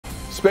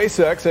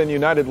SpaceX and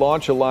United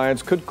Launch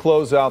Alliance could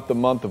close out the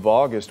month of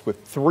August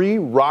with 3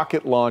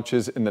 rocket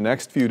launches in the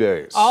next few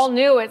days. All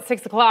new at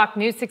 6 o'clock,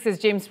 News 6's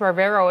James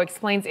Sparvero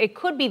explains it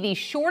could be the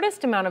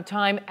shortest amount of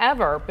time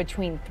ever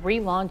between 3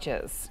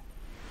 launches.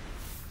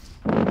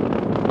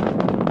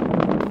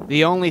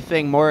 The only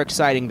thing more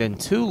exciting than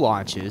 2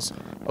 launches,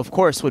 of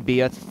course, would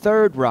be a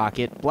 3rd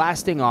rocket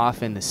blasting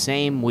off in the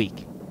same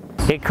week.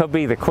 It could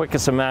be the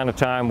quickest amount of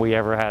time we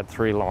ever had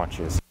 3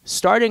 launches.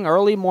 Starting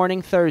early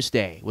morning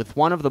Thursday with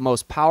one of the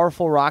most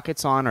powerful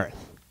rockets on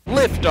Earth.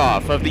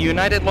 Liftoff of the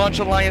United Launch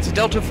Alliance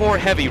Delta IV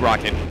Heavy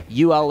rocket.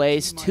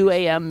 ULA's 2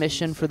 a.m.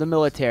 mission for the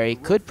military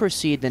could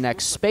precede the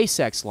next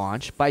SpaceX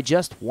launch by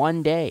just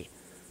 1 day.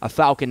 A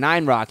Falcon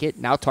 9 rocket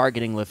now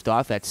targeting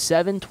liftoff at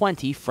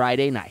 7:20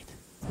 Friday night.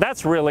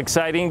 That's real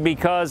exciting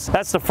because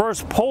that's the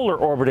first polar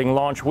orbiting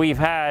launch we've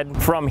had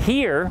from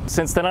here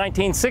since the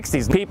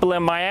 1960s. People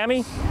in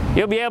Miami,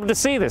 you'll be able to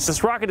see this.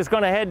 This rocket is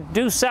going to head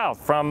due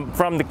south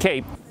from the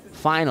Cape.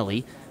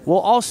 Finally, we'll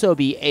also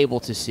be able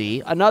to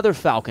see another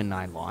Falcon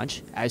 9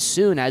 launch as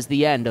soon as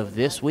the end of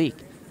this week.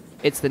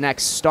 It's the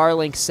next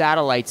Starlink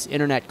satellite's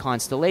internet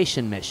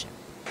constellation mission.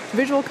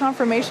 Visual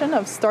confirmation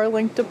of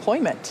Starlink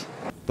deployment.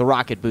 The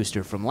rocket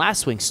booster from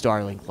last week's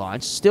Starlink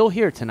launch still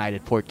here tonight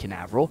at Port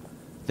Canaveral.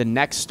 The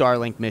next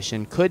Starlink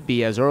mission could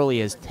be as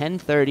early as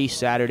 10:30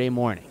 Saturday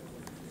morning.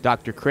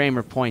 Dr.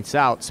 Kramer points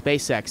out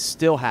SpaceX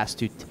still has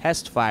to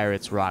test fire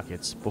its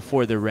rockets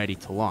before they're ready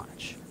to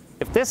launch.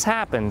 If this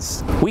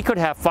happens, we could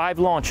have 5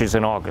 launches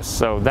in August,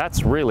 so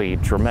that's really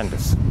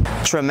tremendous.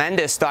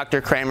 Tremendous,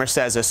 Dr. Kramer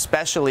says,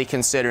 especially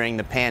considering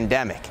the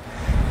pandemic.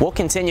 We'll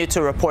continue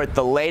to report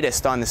the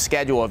latest on the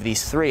schedule of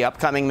these 3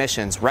 upcoming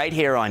missions right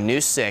here on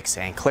News 6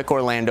 and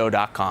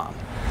clickorlando.com.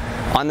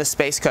 On the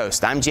Space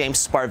Coast, I'm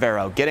James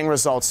Sparvero, Getting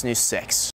Results News 6.